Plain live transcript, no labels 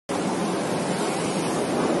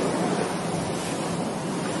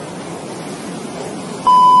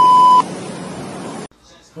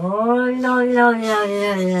Oh, no, no, no,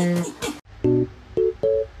 no, no.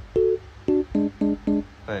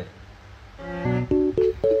 Hey.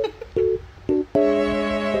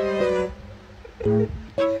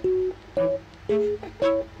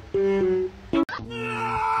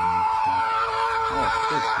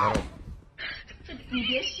你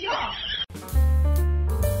别笑。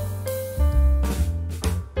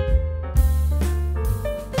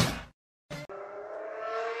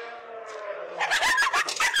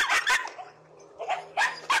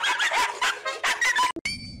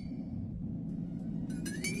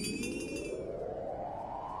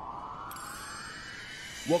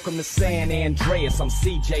Welcome to San Andreas, I'm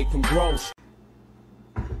CJ from Grove.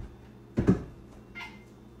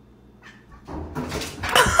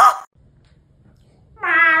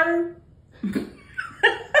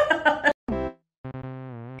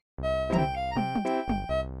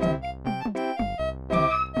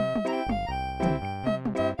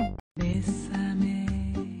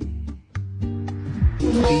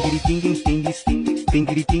 Stingity stinging stingy stingy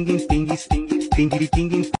stingity stinging stingy stingy stingity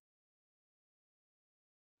stinging.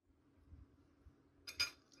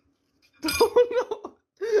 Oh no!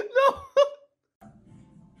 No!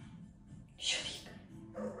 Sharik,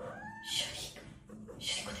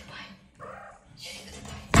 goodbye. Sharik,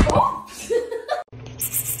 goodbye. Oh!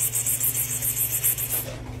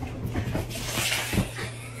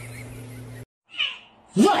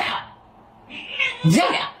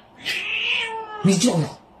 Взяля! Везёно!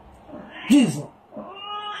 Диво!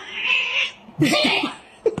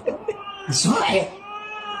 Звали!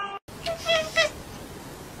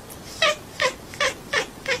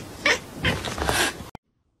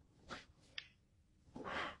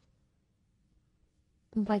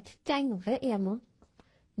 Và tranh của các em á,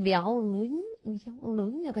 béo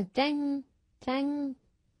lớn là cái tranh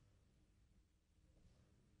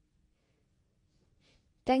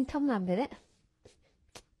không làm thế đấy,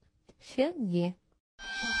 siết gì.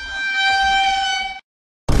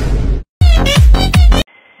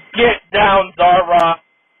 Get down, Zara.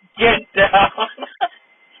 Get down.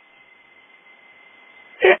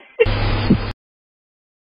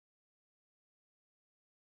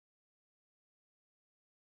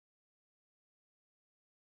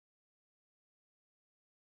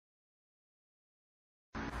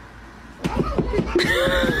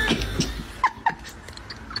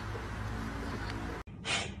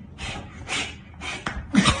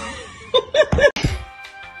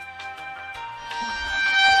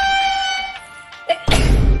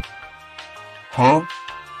 Huh?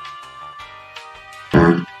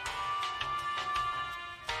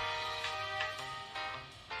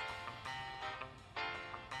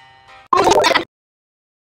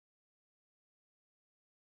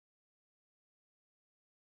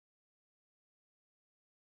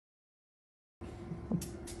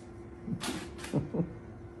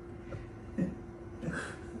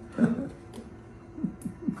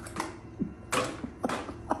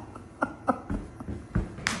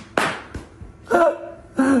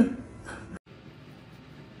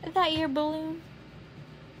 Is that your balloon?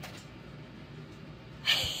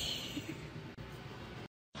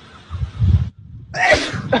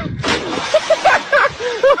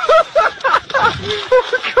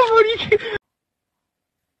 Come on, you can...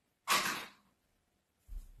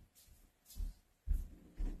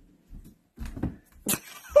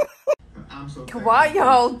 Why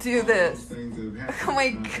y'all do this? Oh my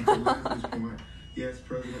god.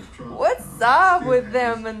 What's up with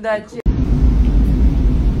them and that shit?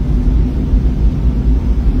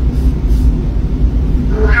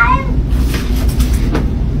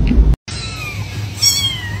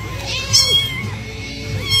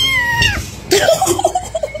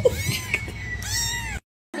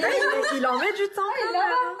 Il en met du temps. Il est là,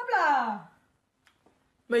 hop là.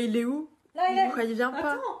 Mais il est où? Là, il est. Pourquoi il vient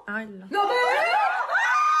pas? Attends. Ah, il est là. Non mais.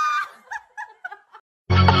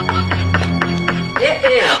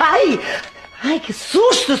 Ai! Ai, que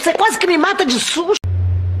susto! Você quase que me mata de susto!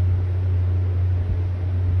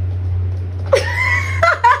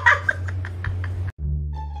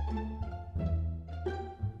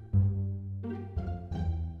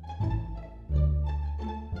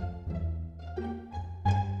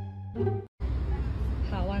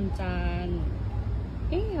ค่ะวันจันทร์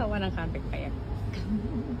วันอังคารแปลกๆ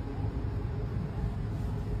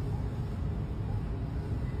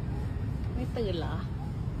ไม่ตื่นเหรอ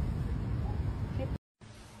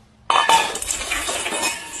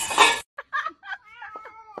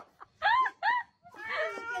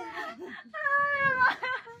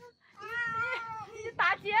打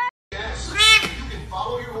劫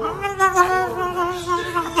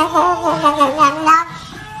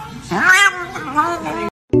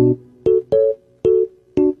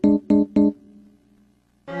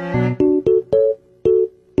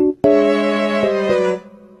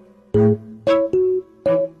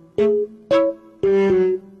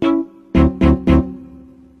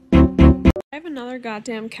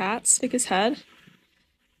goddamn cat stick his head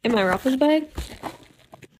in my ruffles bag?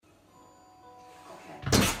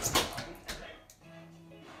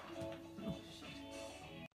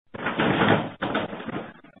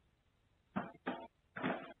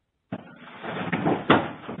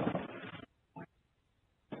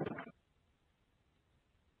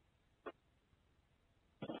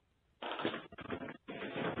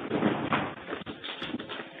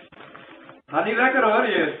 Gaat niet lekker hoor,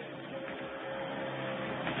 je.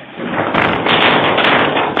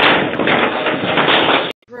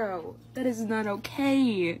 Bro, that is not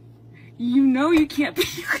okay. You know you can't be.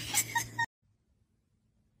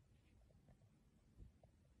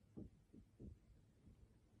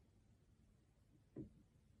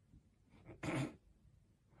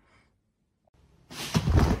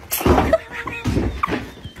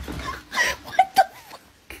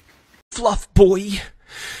 Fluff boy.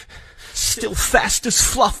 Still fast as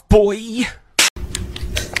fluff boy.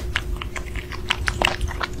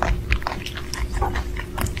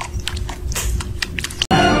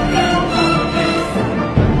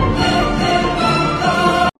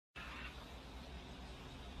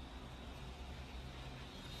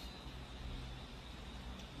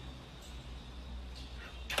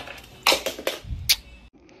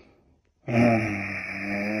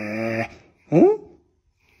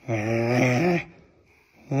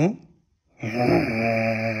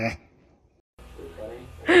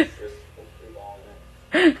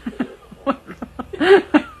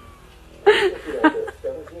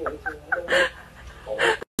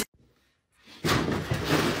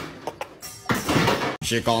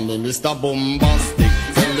 She call me Mr. Bombastic,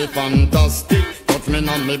 tell me fantastic, touch me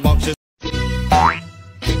on me back, she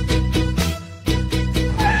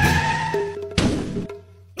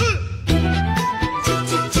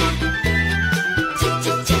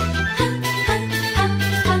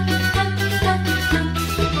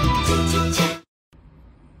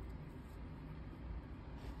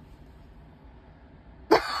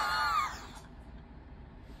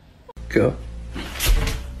Go.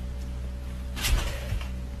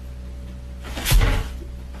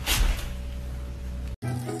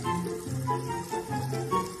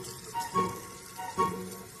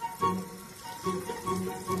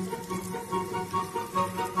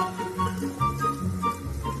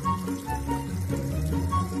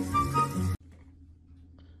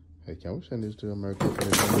 Hey, can we send this to America for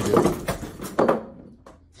this video?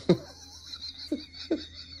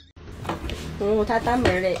 Oh, 他单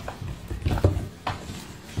门嘞。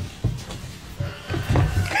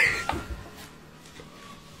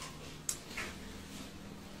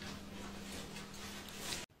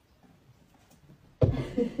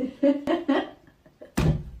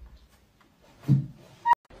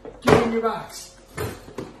Get in your box.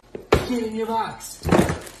 Get in your box.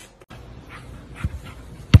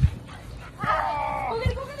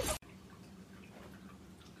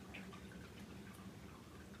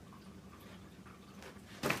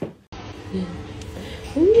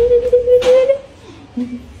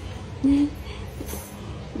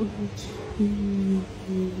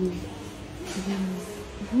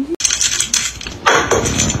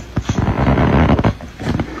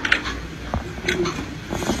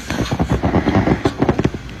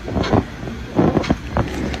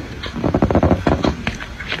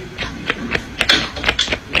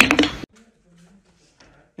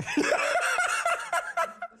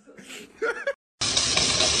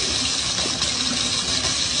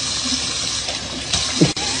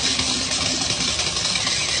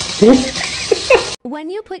 When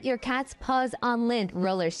you put your cat's paws on lint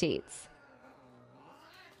roller sheets.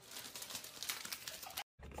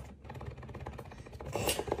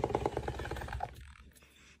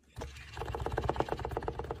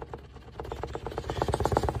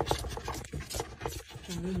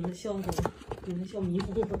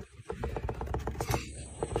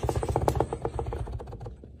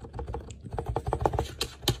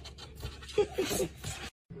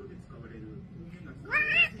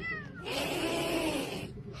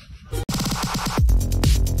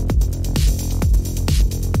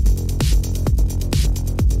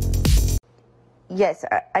 Yes,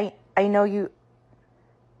 I know you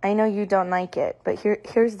don't like it, but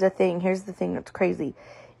here's the thing that's crazy.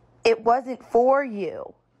 It wasn't for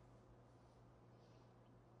you.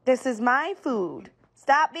 This is my food.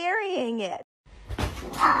 Stop burying it.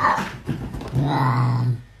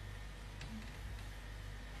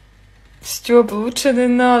 Стьоп, лучше не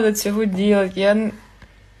надо цього делать. Я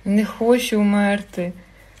не хочу умерти.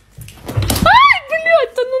 Ай,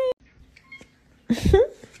 блядь, та ну...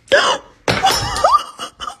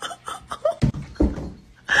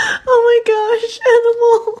 Oh my gosh,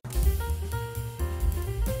 animal.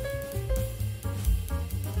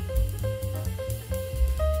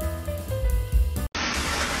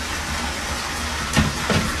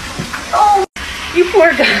 You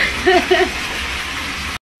poor guy.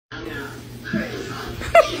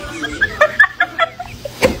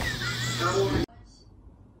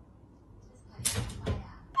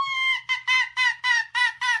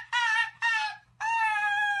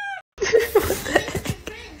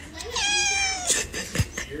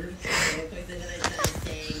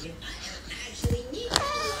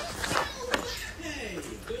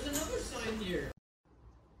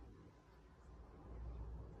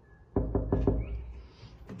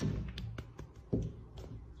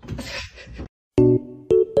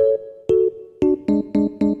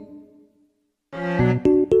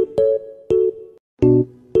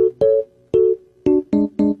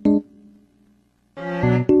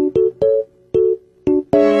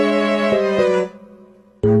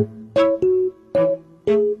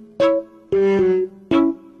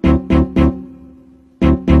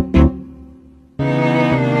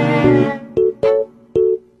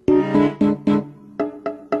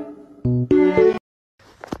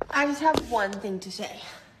 I just have one thing to say.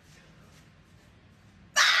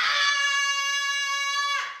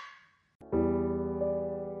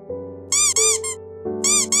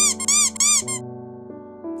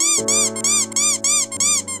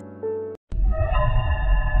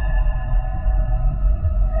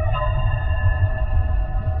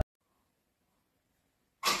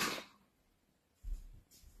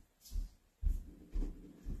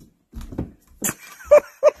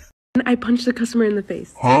 I punched the customer in the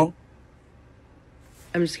face. Huh?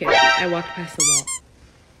 I'm just kidding. I walked past the wall.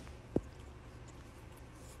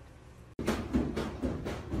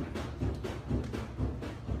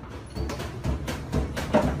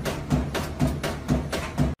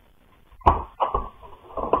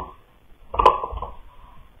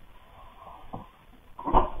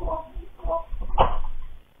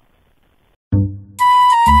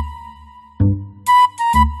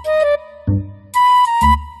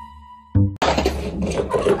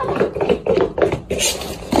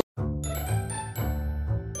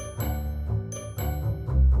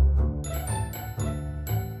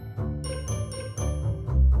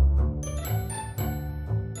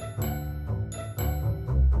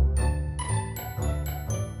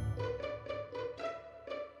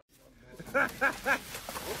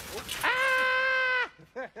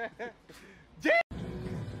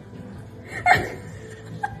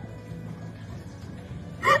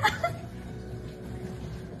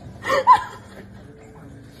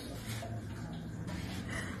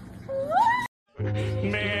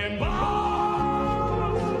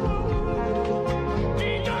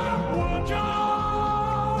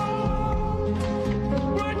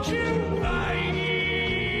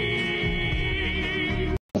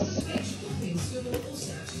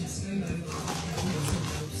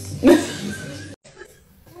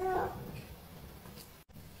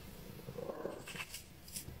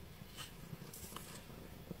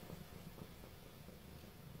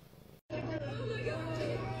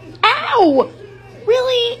 Ow!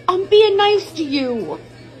 Really? I'm being nice to you.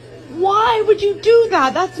 Why would you do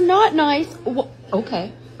that? That's not nice.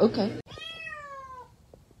 Okay, okay.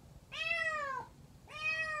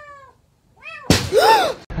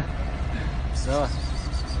 So.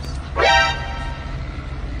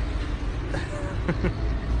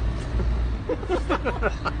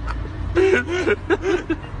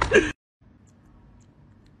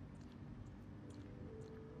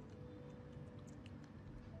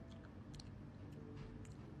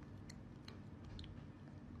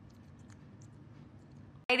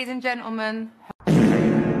 Ladies and gentlemen.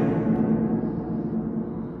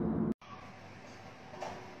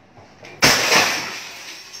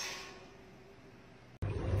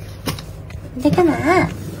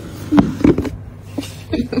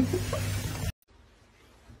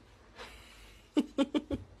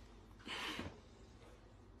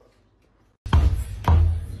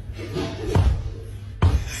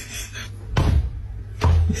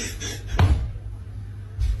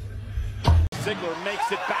 Ziggler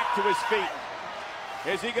makes it back to his feet.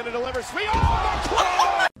 Is he going to deliver? Sweet.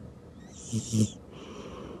 Oh!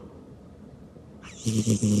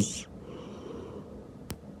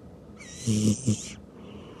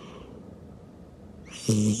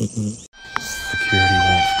 Security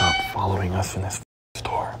won't stop following us in this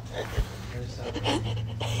store.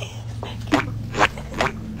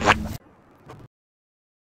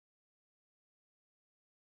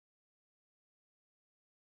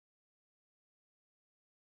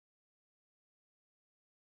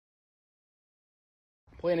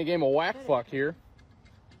 Playing a game of whack fuck here.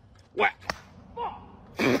 Whack.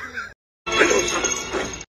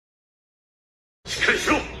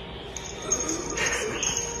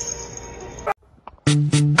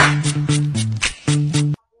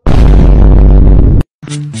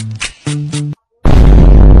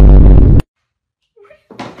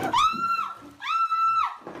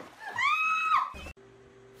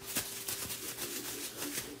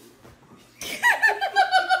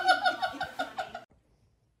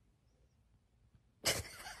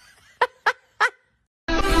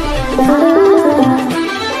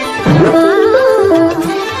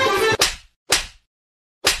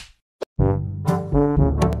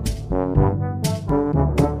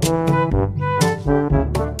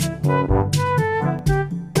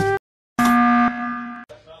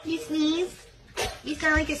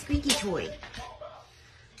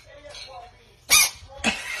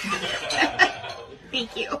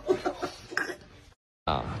 Thank you.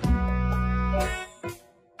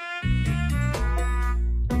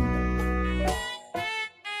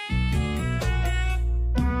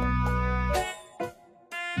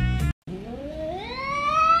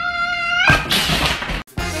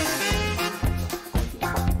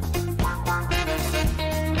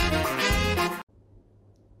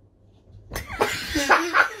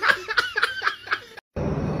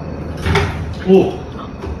 오.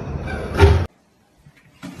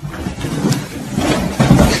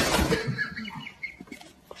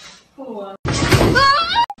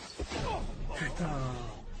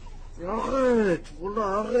 Arrête,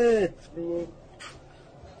 voilà, arrête.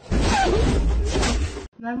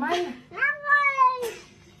 Нормально?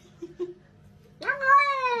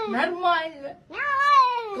 Нормально.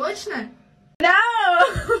 Точно? No!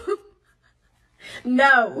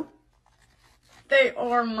 No. They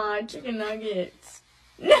are my chicken nuggets.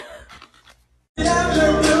 No.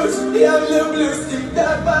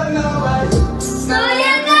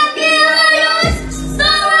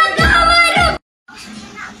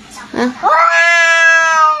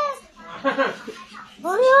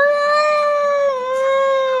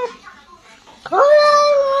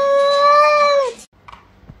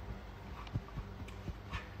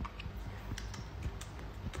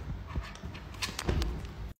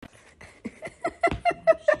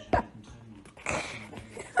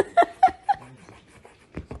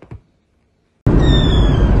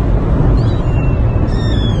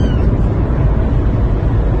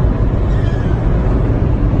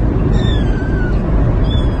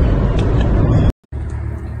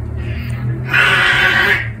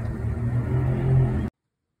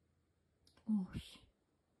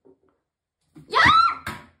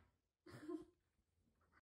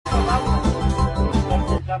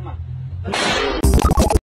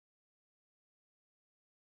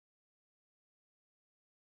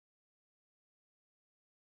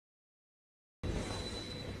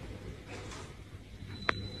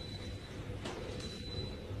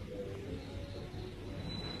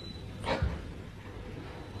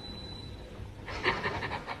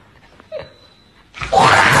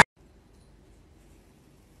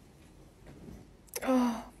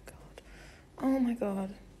 Oh, God. Oh, my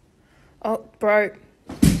God. Oh, bro.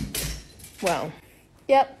 Well.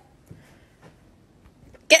 Yep.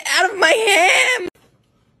 Get out of my ham!